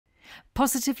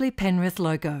Positively Penrith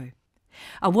logo.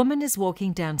 A woman is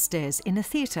walking downstairs in a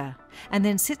theatre and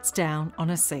then sits down on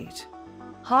a seat.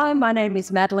 Hi, my name is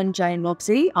Madeleine Jane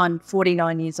Lobsey. I'm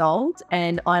 49 years old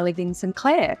and I live in St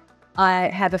Clair. I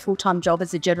have a full-time job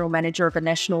as a general manager of a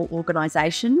national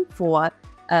organisation for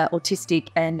autistic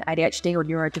and ADHD or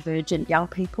neurodivergent young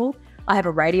people. I have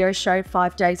a radio show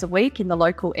 5 days a week in the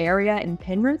local area in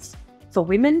Penrith for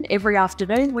women every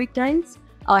afternoon, weekdays.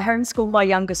 I homeschool my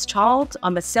youngest child.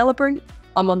 I'm a celebrant.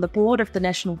 I'm on the board of the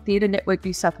National Theatre Network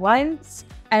New South Wales,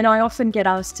 and I often get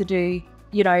asked to do,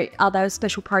 other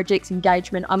special projects,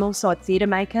 engagement. I'm also a theatre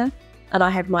maker, and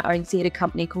I have my own theatre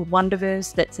company called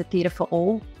Wonderverse that's a theatre for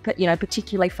all, but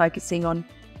particularly focusing on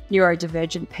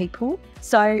neurodivergent people.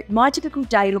 So my typical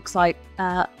day looks like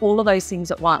all of those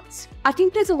things at once. I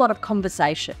think there's a lot of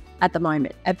conversation at the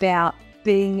moment about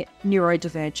being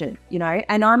neurodivergent,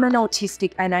 and I'm an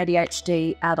autistic and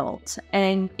ADHD adult,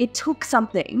 and it took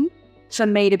something for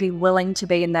me to be willing to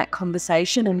be in that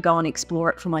conversation and go and explore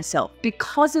it for myself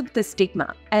because of the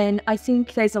stigma. And I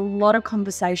think there's a lot of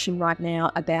conversation right now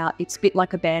about it's a bit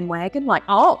like a bandwagon, like,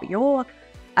 oh, you're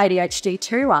ADHD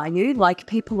too, are you? Like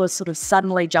people are sort of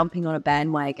suddenly jumping on a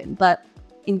bandwagon. But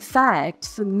in fact,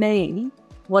 for me,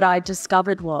 what I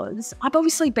discovered was I've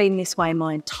obviously been this way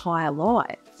my entire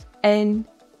life. And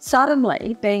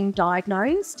suddenly being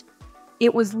diagnosed,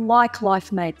 it was like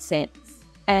life made sense.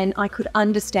 And I could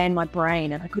understand my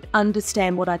brain and I could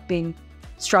understand what I'd been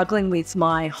struggling with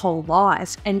my whole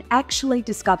life and actually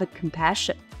discovered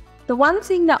compassion. The one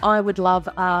thing that I would love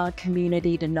our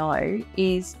community to know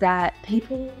is that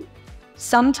people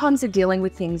sometimes are dealing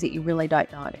with things that you really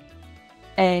don't know.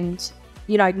 And,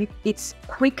 it's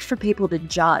quick for people to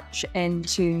judge and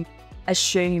to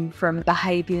assume from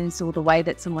behaviours or the way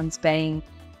that someone's being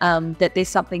that there's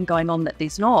something going on that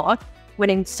there's not, when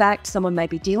in fact someone may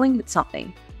be dealing with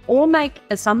something, or make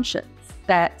assumptions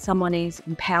that someone is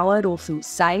empowered or feels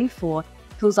safe or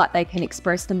feels like they can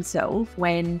express themselves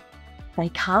when they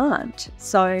can't.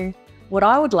 So what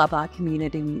I would love our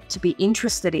community to be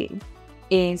interested in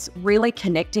is really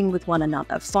connecting with one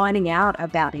another, finding out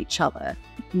about each other,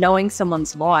 knowing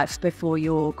someone's life before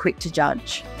you're quick to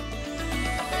judge.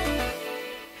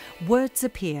 Words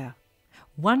appear.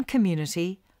 One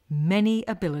community, many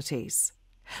abilities.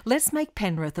 Let's make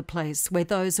Penrith a place where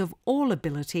those of all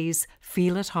abilities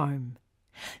feel at home.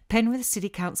 Penrith City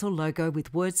Council logo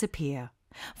with words appear.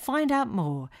 Find out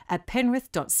more at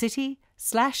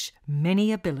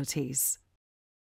penrith.city/manyabilities.